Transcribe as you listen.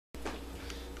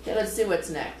Okay, let's see what's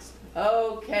next.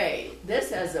 Okay,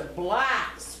 this has a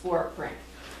black spore print.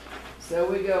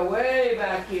 So we go way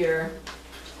back here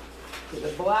to the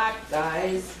black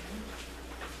guys.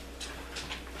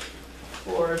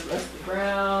 Four is less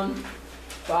brown,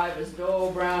 5 is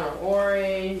dull brown or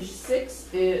orange,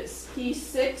 6 is key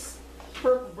 6,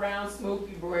 purple, brown,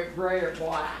 smoky, gray, or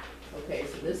black. Okay,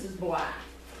 so this is black.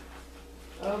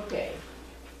 Okay.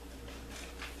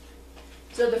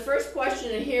 So the first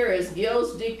question in here is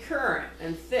gills decurrent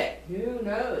and thick. Who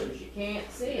knows? You can't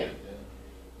see them.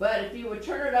 But if you would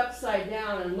turn it upside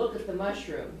down and look at the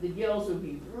mushroom, the gills would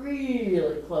be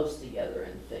really close together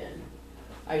and thin.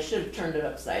 I should have turned it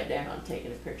upside down,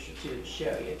 taken a picture too to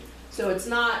show you. So it's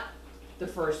not the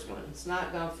first one. It's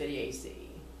not Gomphidiaceae.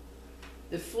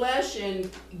 The flesh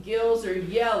and gills are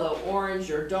yellow,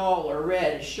 orange, or dull, or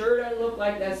red. It sure doesn't look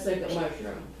like that second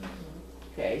mushroom.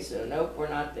 Okay, so nope, we're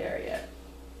not there yet.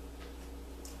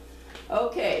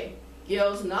 Okay,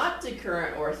 gills not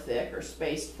decurrent or thick or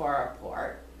spaced far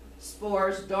apart.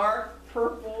 Spores dark,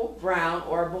 purple, brown,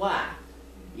 or black.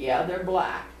 Yeah, they're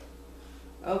black.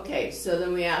 Okay, so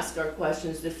then we ask our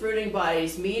questions. The fruiting body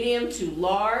is medium to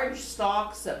large,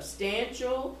 stalk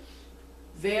substantial,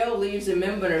 veil leaves a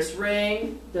membranous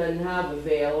ring, doesn't have a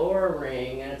veil or a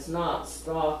ring, and it's not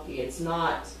stalky, it's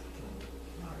not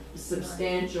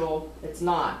substantial, it's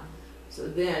not. So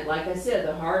then, like I said,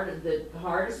 the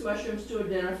hardest mushrooms to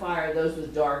identify are those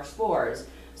with dark spores.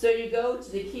 So you go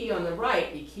to the key on the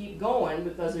right, you keep going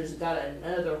because there's got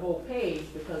another whole page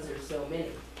because there's so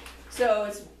many. So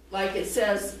it's like it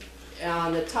says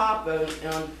on the top of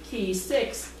on key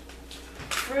 6,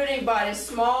 fruiting body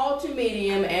small to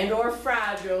medium and or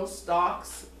fragile,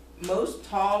 stalks most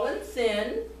tall and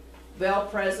thin, veil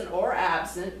present or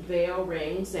absent, veil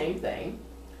ring, same thing.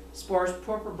 Spores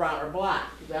purple, brown, or black.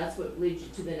 That's what leads you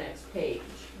to the next page.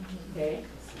 Okay?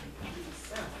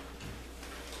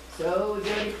 So we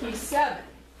go to key 7.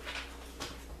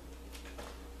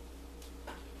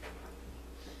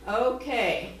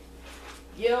 Okay.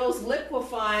 Gills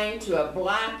liquefying to a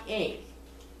black ink.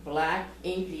 Black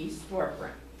inky spore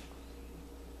print.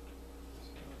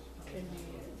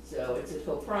 So it's a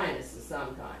coprinus of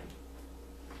some kind.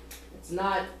 It's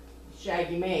not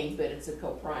shaggy mange, but it's a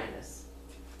coprinus.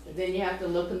 And then you have to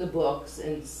look in the books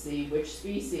and see which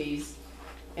species,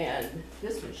 and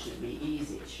this one should be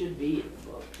easy. It should be in the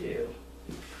book too.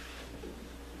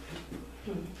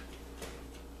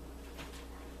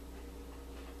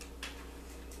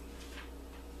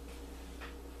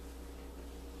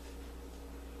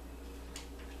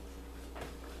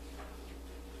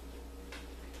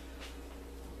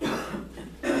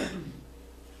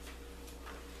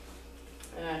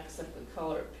 Except the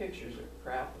color pictures are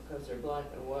crap because they're black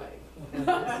and white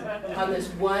on this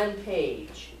one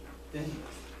page.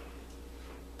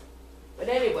 But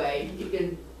anyway, you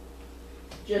can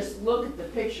just look at the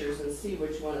pictures and see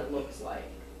which one it looks like.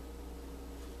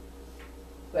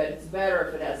 But it's better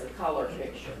if it has a color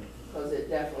picture because it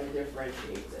definitely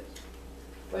differentiates it.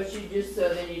 But you just,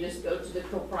 so then you just go to the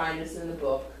coprinus in the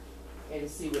book and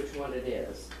see which one it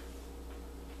is.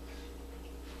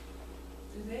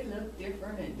 Do they look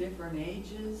different at different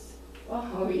ages?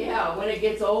 Oh yeah, when it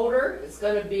gets older, it's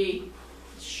going to be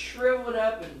shriveled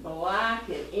up and black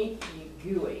and inky and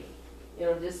gooey.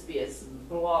 It'll just be a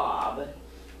blob.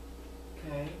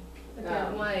 Okay. But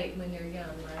they're white when they're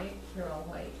young, right? They're all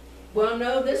white. Well,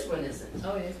 no, this one isn't.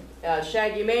 Oh, it isn't.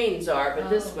 Shaggy manes are, but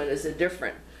this one is a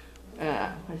different.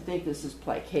 I think this is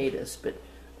plicatus, but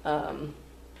no,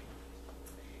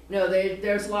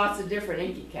 there's lots of different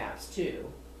inky caps too.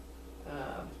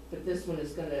 But this one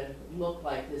is going to look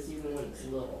like this even when it's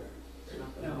little. It's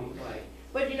not going to be white.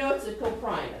 But you know, it's a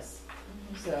coprinus.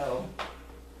 So,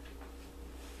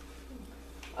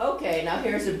 okay, now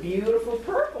here's a beautiful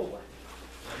purple one.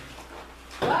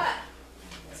 But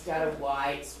it's got a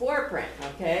white spore print,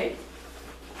 okay?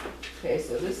 Okay,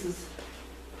 so this is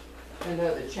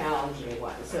another challenging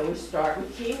one. So we start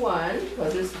with key 1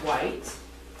 because it's white.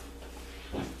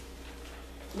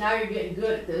 Now you're getting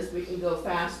good at this, we can go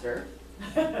faster.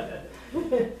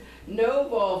 No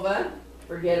vulva,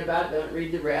 forget about it, don't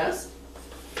read the rest.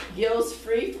 Gills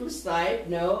free from stipe,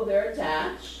 no, they're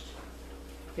attached.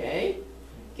 Okay.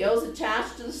 Gills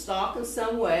attached to the stalk in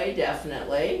some way,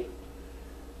 definitely.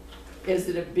 Is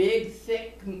it a big,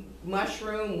 thick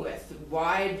mushroom with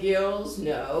wide gills?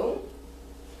 No.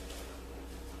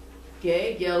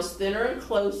 Okay, gills thinner and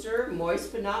closer,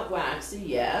 moist but not waxy,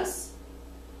 yes.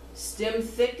 Stem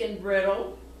thick and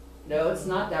brittle. No, it's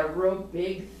not that real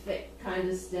big, thick kind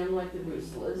of stem like the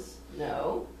russulas.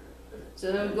 No.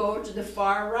 So then we go over to the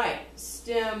far right.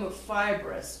 Stem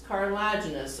fibrous,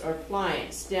 cartilaginous or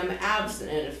pliant, stem absent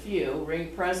in a few,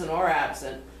 ring present or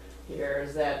absent.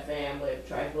 Here's that family of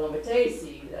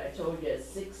Tricholomataceae that I told you has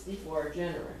 64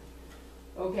 genera.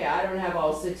 Okay, I don't have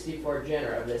all 64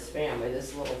 genera of this family.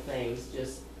 This little thing's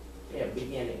just a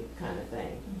beginning kind of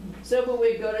thing. So, but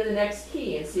we go to the next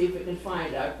key and see if we can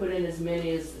find it. I put in as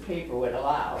many as the paper would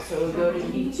allow. So we'll go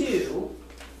to key 2.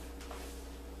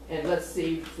 And let's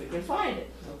see if we can find it,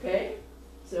 okay?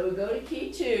 So we go to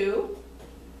key 2.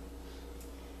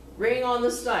 Ring on the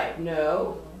stipe,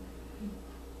 no.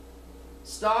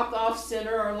 Stalk off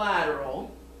center or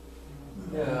lateral,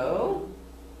 no.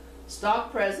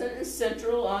 Stalk present and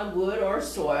central on wood or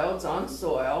soil, it's on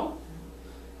soil.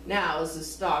 Now, is the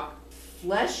stalk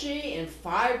fleshy and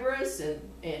fibrous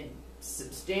and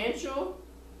substantial?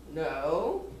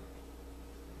 No.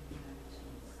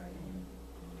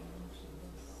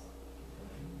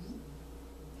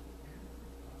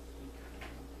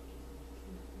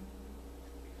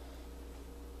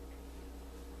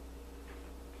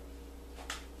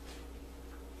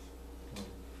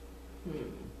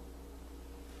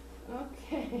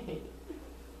 Okay.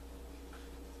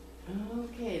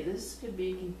 Okay, this could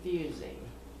be confusing.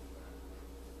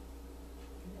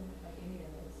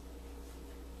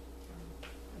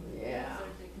 Yeah.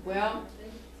 Well,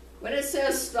 when it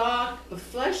says stalk,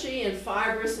 fleshy and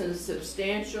fibrous and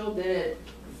substantial, then it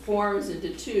forms into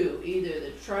two. Either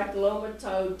the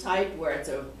tricholomatode type, where it's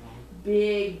a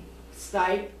big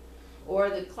stipe, or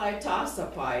the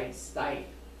clitosopide stipe,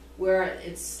 where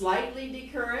it's slightly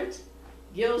decurrent,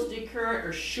 gills decurrent,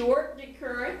 or short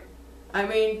decurrent. I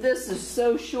mean, this is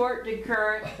so short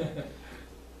decurrent,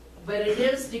 but it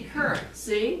is decurrent,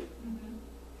 see?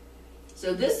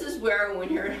 So this is where,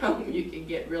 when you're at home, you can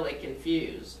get really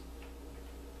confused.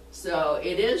 So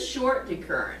it is short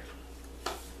decurrent.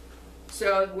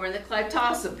 So we're in the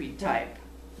clitosopide type.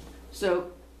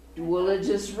 So we'll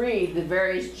just read the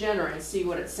various genera and see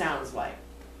what it sounds like.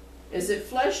 Is it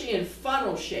fleshy and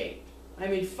funnel shaped? I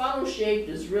mean, funnel shaped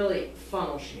is really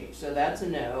funnel shaped, so that's a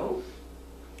no.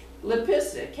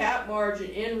 Lepissa, cap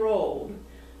margin enrolled.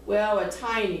 Well, a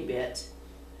tiny bit,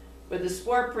 but the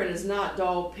spore print is not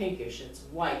dull pinkish, it's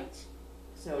white.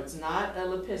 So it's not a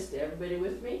lepissa. Everybody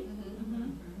with me?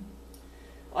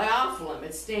 Lyophilum,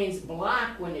 it stains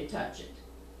black when you touch it.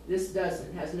 This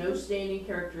doesn't, has no staining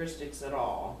characteristics at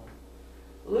all.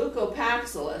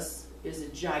 Leucopaxillus is a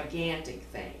gigantic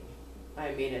thing.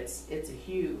 I mean, it's a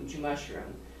huge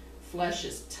mushroom. Flesh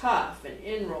is tough and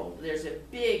enrolled. There's a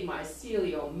big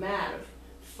mycelial mat of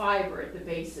fiber at the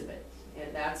base of it,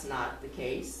 and that's not the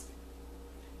case.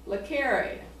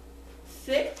 Lacaria,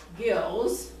 thick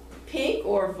gills, pink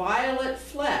or violet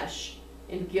flesh,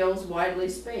 and gills widely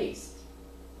spaced.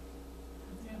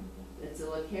 It's a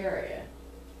Lacaria.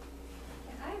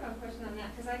 I have a question on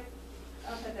that, because up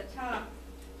at the top,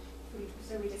 we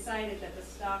decided that the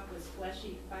stalk was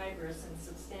fleshy, fibrous, and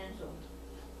substantial.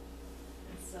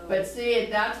 And so, But see,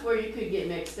 that's where you could get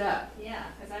mixed up. yeah,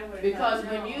 because I would have Because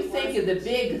thought, no, when you it think of the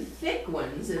wasn't. big, thick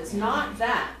ones, it's not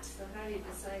that. So how do you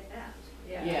decide that?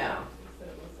 Yeah. You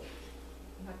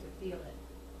have to feel it.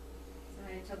 So how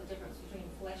do you tell the difference between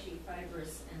fleshy,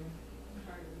 fibrous, and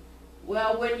harder?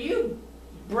 Well, when you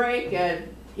break a,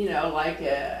 you know, like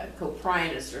a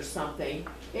coprinus or something,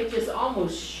 it just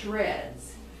almost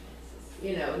shreds.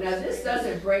 You know, now this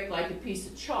doesn't break like a piece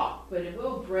of chalk, but it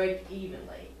will break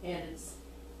evenly, and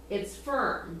it's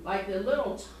firm, like the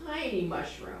little tiny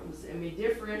mushrooms. I mean,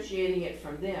 differentiating it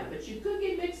from them, but you could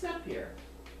get mixed up here.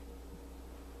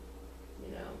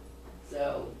 You know,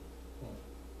 so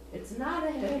it's not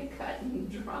a cut and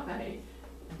dry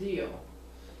deal.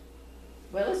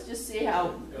 Well, let's just see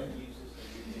how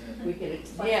we can.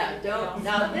 Yeah, don't.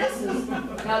 Now this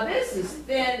is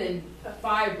thin and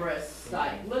fibrous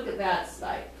stipe. Look at that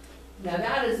stipe. Now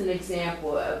that is an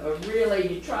example of a really,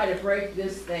 you try to break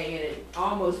this thing and it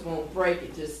almost won't break.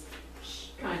 It just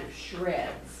kind of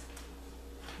shreds.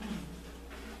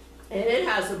 And it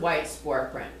has a white spore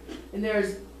print. And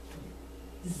there's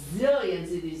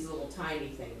zillions of these little tiny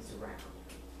things around.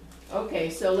 Okay,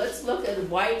 so let's look at the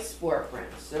white spore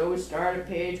print. So we start at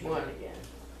page 1 again,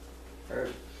 or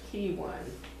key 1.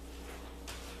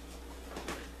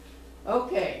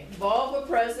 Okay, vulva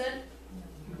present.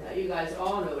 Now you guys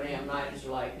all know what amnions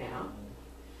are like now.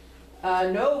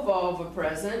 No vulva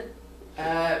present.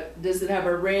 Does it have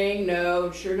a ring? No,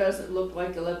 it sure doesn't look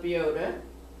like a lepiota.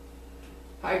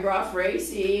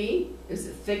 Hygrophraceae, is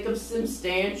it thick and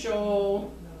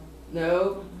substantial?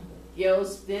 No.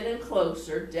 Gills thin and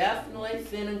closer, definitely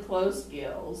thin and close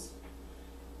gills.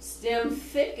 Stem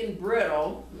thick and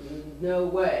brittle, no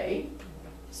way.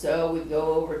 So we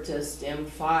go over to stem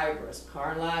fibrous,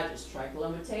 cartilaginous,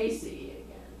 trichometaceae again.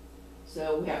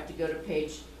 So we have to go to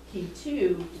page key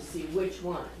 2 to see which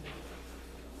one.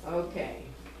 Okay.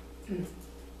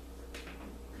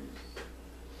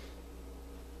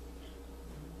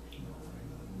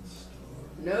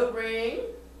 No ring.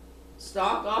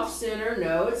 Stalk off center,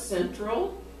 no, it's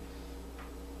central.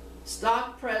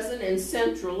 Stalk present and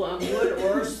central on wood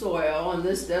or soil, and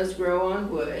this does grow on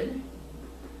wood.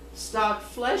 Stalk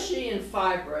fleshy and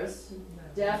fibrous,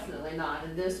 definitely not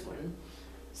in this one.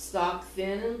 Stalk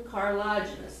thin and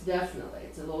cartilaginous, definitely,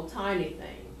 it's a little tiny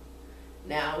thing.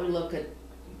 Now we look at,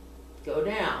 go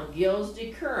down, gills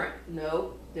decurrent,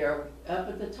 nope, they're up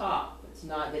at the top. It's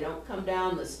not, they don't come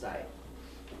down this type.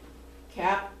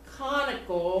 Cap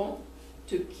conical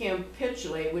to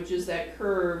capitulate, which is that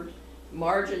curved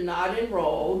margin not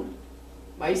enrolled,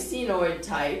 mycenoid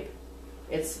type.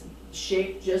 It's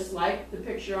shaped just like the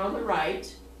picture on the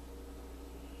right.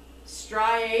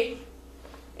 Striate,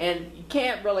 and you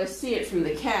can't really see it from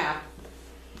the cap,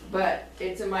 but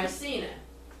it's a mycena.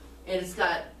 And it's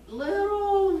got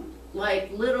little,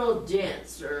 like little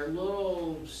dents or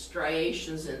little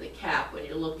striations in the cap. When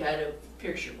you look at it, the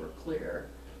picture were clear.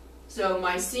 So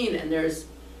mycena, and there's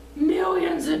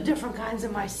millions of different kinds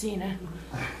of mycena.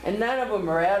 And none of them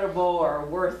are edible or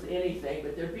worth anything,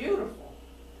 but they're beautiful.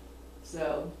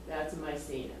 So that's a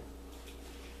mycena.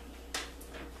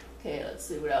 Okay, let's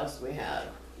see what else we have.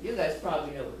 You guys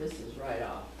probably know what this is right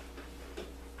off.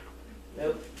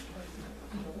 Nope.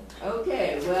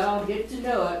 Okay, well, get to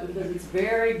know it because it's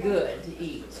very good to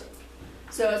eat.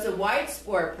 So it's a white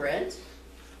spore print,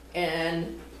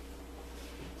 and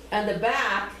on the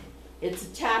back, it's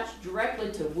attached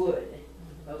directly to wood.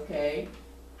 Okay,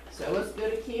 so let's go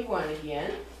to key 1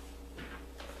 again.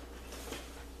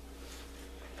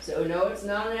 So no, it's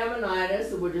not an ammonite,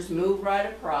 so we'll just move right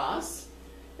across.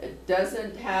 It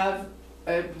doesn't have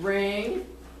a ring.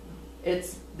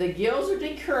 It's, the gills are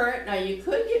decurrent. Now you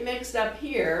could get mixed up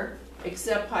here,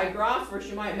 except hygrophorus,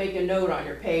 you might make a note on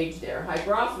your page there.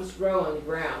 Hygrophorus grow on the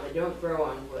ground, they don't grow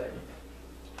on wood.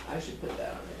 I should put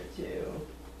that on there too.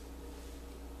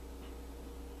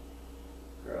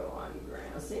 Grow on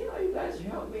ground. See how you guys are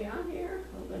helping me out here?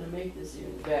 I'm going to make this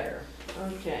even better.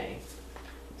 Okay.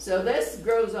 So this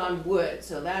grows on wood,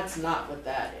 so that's not what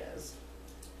that is.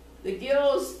 The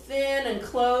gills thin and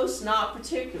close, not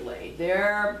particularly.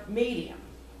 They're medium.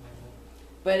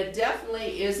 But it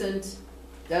definitely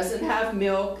doesn't have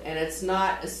milk, and it's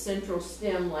not a central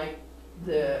stem like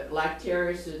the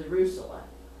Lactarius or the Russula.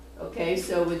 Okay,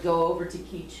 so we go over to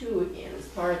key 2 again. It's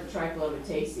part of the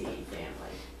Trichometaceae family.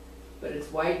 But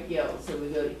it's white gills, so we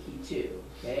go to key 2,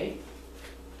 okay?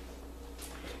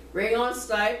 Ring on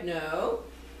stipe, no.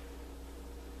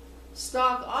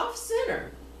 Stalk off center.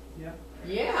 Yep.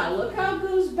 Yeah, look how it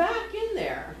goes back in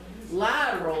there.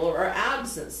 Lateral or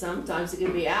absent, sometimes it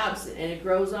can be absent, and it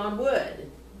grows on wood.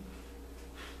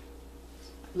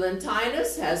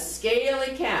 Lentinus has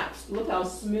scaly caps. Look how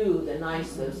smooth and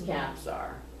nice those caps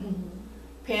are.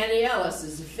 Paniellus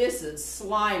is viscid,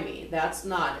 slimy. That's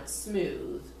not, it's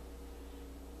smooth.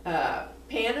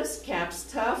 Panis,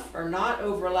 caps tough, are not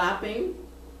overlapping.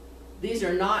 These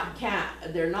are not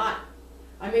they're not,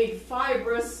 I mean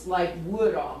fibrous like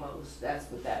wood almost, that's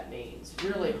what that means.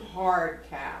 Really hard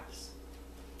caps.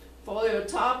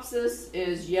 Pholiotopsis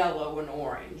is yellow and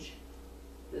orange.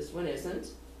 This one isn't.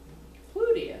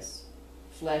 Pluteus,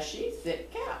 fleshy,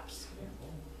 thick caps.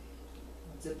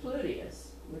 It's a pluteus,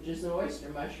 which is an oyster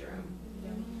mushroom.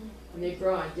 And they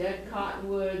grow on dead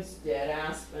cottonwoods, dead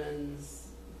aspens,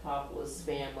 Populus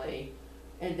family,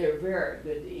 and they're very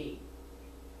good to eat.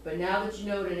 But now that you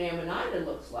know what an ammonita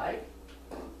looks like,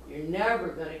 you're never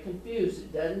going to confuse it.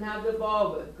 It doesn't have the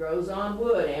vulva. It grows on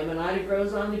wood. Ammonita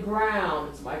grows on the ground.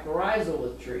 It's mycorrhizal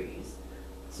with trees.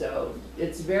 So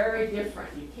it's very different.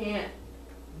 You can't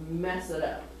mess it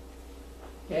up.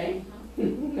 Okay?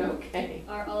 Okay.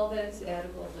 Are all those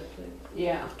edible, the food?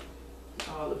 Yeah.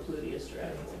 All the pluteus are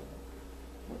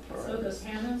edible. So the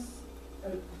panis,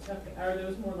 are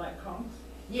those more like conchs?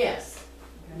 Yes.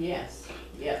 Okay. Yes.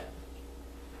 Yep.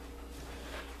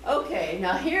 Okay,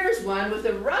 now here's one with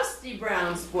a rusty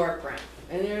brown spore print.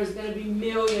 And there's going to be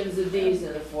millions of these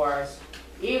in the forest.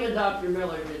 Even Dr.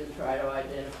 Miller didn't try to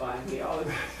identify them. He always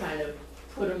kind of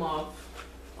put them off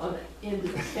on the end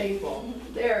of the table.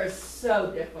 They're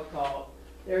so difficult.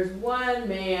 There's one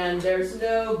man, there's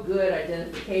no good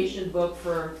identification book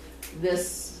for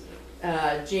this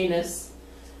genus.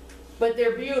 But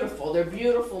they're beautiful. They're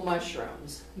beautiful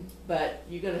mushrooms. But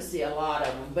you're going to see a lot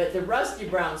of them. But the rusty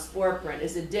brown spore print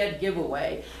is a dead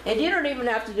giveaway. And you don't even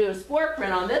have to do a spore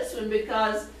print on this one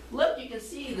because look, you can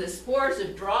see the spores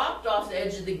have dropped off the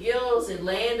edge of the gills and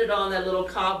landed on that little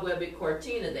cobwebby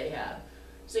cortina they have.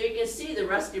 So you can see the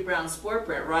rusty brown spore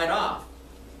print right off.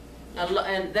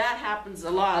 And that happens a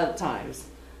lot of times.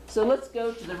 So let's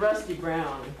go to the rusty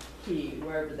brown key,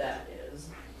 wherever that is.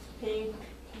 Pink,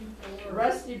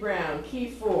 rusty brown,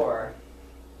 key 4.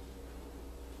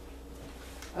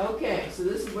 Okay, so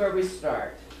this is where we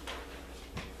start.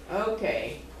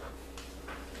 Okay.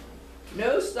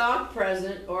 No stalk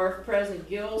present, or if present,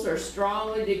 gills are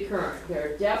strongly decurrent.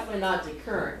 They're definitely not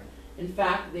decurrent. In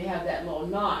fact, they have that little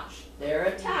notch. They're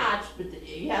attached, but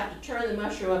you have to turn the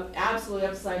mushroom up absolutely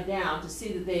upside down to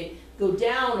see that they go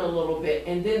down a little bit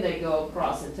and then they go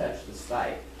across and touch the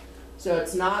stipe. So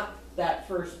it's not that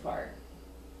first part.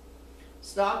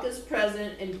 Stalk is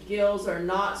present and gills are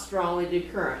not strongly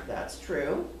decurrent. That's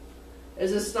true.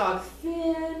 Is a stalk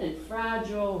thin and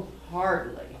fragile?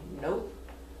 Hardly. Nope.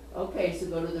 Okay, so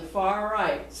go to the far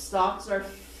right. Stalks are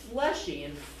fleshy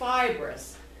and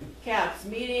fibrous. Caps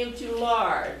medium to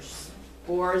large.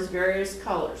 Spores various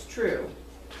colors. True.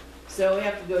 So we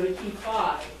have to go to key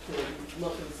 5 to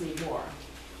look and see more.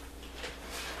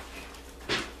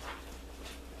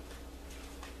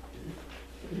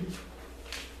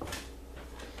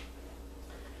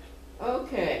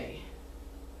 Okay.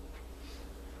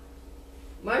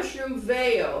 Mushroom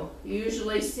veil,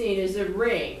 usually seen as a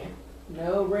ring.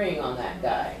 No ring on that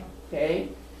guy. Okay.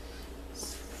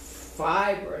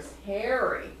 Fibrous,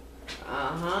 hairy.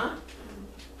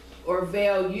 Or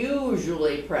veil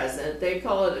usually present. They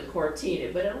call it a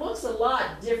cortina, but it looks a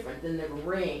lot different than the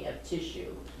ring of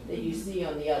tissue that you see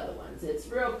on the other ones. It's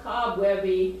real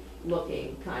cobwebby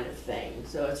looking kind of thing,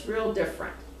 so it's real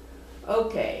different.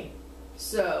 Okay,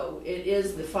 so it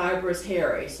is the fibrous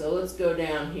hairy, so let's go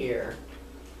down here.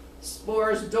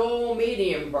 Spores dull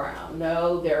medium brown.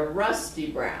 No, they're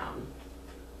rusty brown.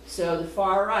 So the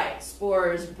far right,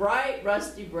 spores bright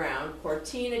rusty brown,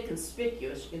 cortina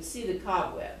conspicuous. You can see the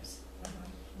cobwebs.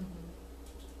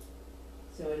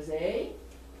 So it is A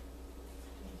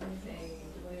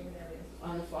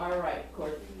on the far right,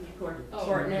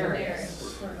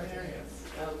 cortinarius.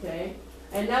 Okay,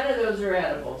 and none of those are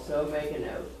edible, so make a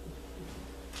note.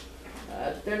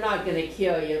 They're not going to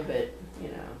kill you, but you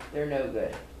know they're no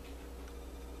good.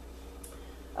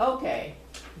 Okay,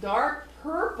 dark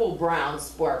purple brown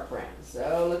spore print.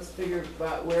 So let's figure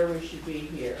out where we should be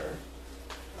here.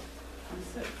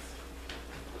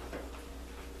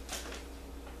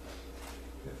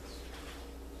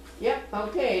 Yep,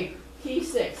 okay, key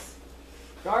 6.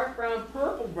 Dark brown,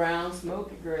 purple brown,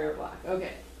 smoky gray or black.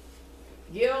 Okay.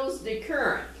 Gills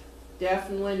decurrent.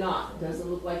 Definitely not. Doesn't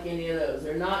look like any of those.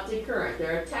 They're not decurrent.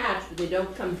 They're attached, but they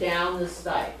don't come down the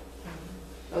stipe.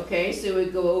 Okay, so we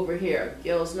go over here.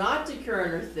 Gills not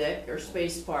decurrent or thick or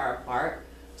spaced far apart.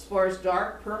 Spores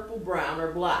dark purple brown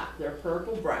or black. They're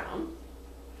purple brown.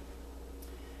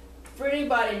 Fruiting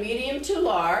body medium to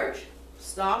large.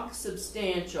 Stalk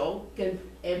substantial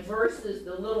versus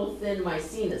the little thin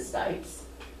mycena stipes.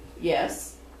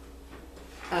 Yes.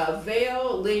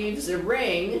 Veil leaves a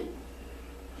ring.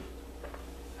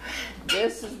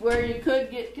 This is where you could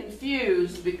get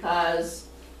confused because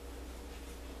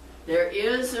there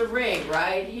is a ring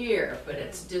right here, but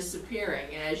it's disappearing.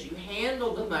 And as you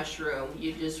handle the mushroom,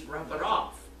 you just rub it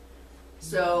off.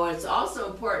 So it's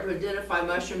also important to identify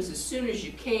mushrooms as soon as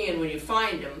you can when you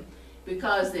find them,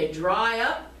 because they dry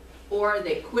up or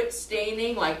they quit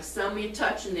staining, like some you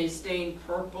touch and they stain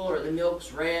purple or the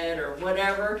milk's red or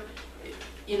whatever.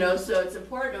 You know, so it's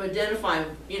important to identify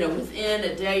them, you know, within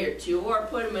a day or two, or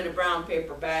put them in a brown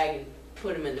paper bag and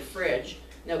put them in the fridge.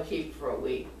 They'll keep for a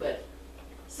week. But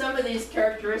some of these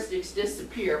characteristics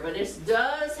disappear, but it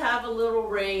does have a little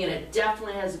ring and it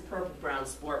definitely has a purple brown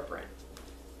spore print.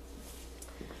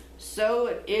 So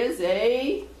it is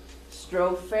a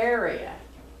Stropharia.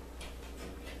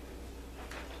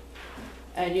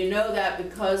 And you know that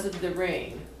because of the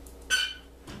ring.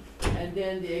 And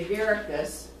then the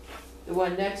agaricus, the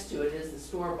one next to it, is the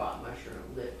store-bought mushroom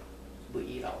that we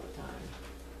eat all the time.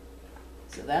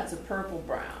 So that's a purple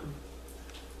brown.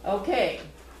 Okay,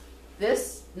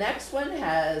 this next one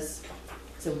has,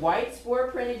 it's a white spore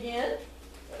print again.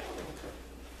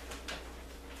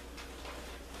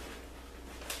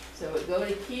 So we go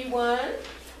to key 1.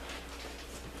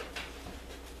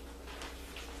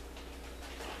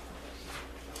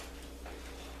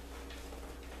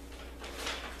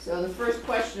 So the first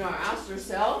question I asked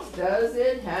ourselves, does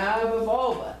it have a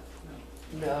vulva?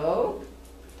 No.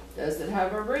 Does it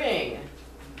have a ring?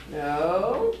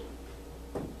 No.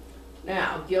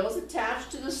 Now, gills attached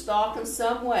to the stalk in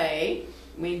some way.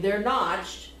 I mean, they're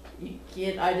notched. You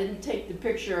can't, I didn't take the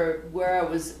picture where I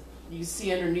was you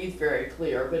see underneath very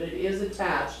clear, but it is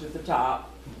attached at the top.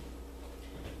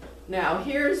 Now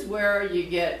here's where you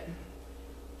get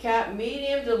cap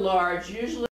medium to large, usually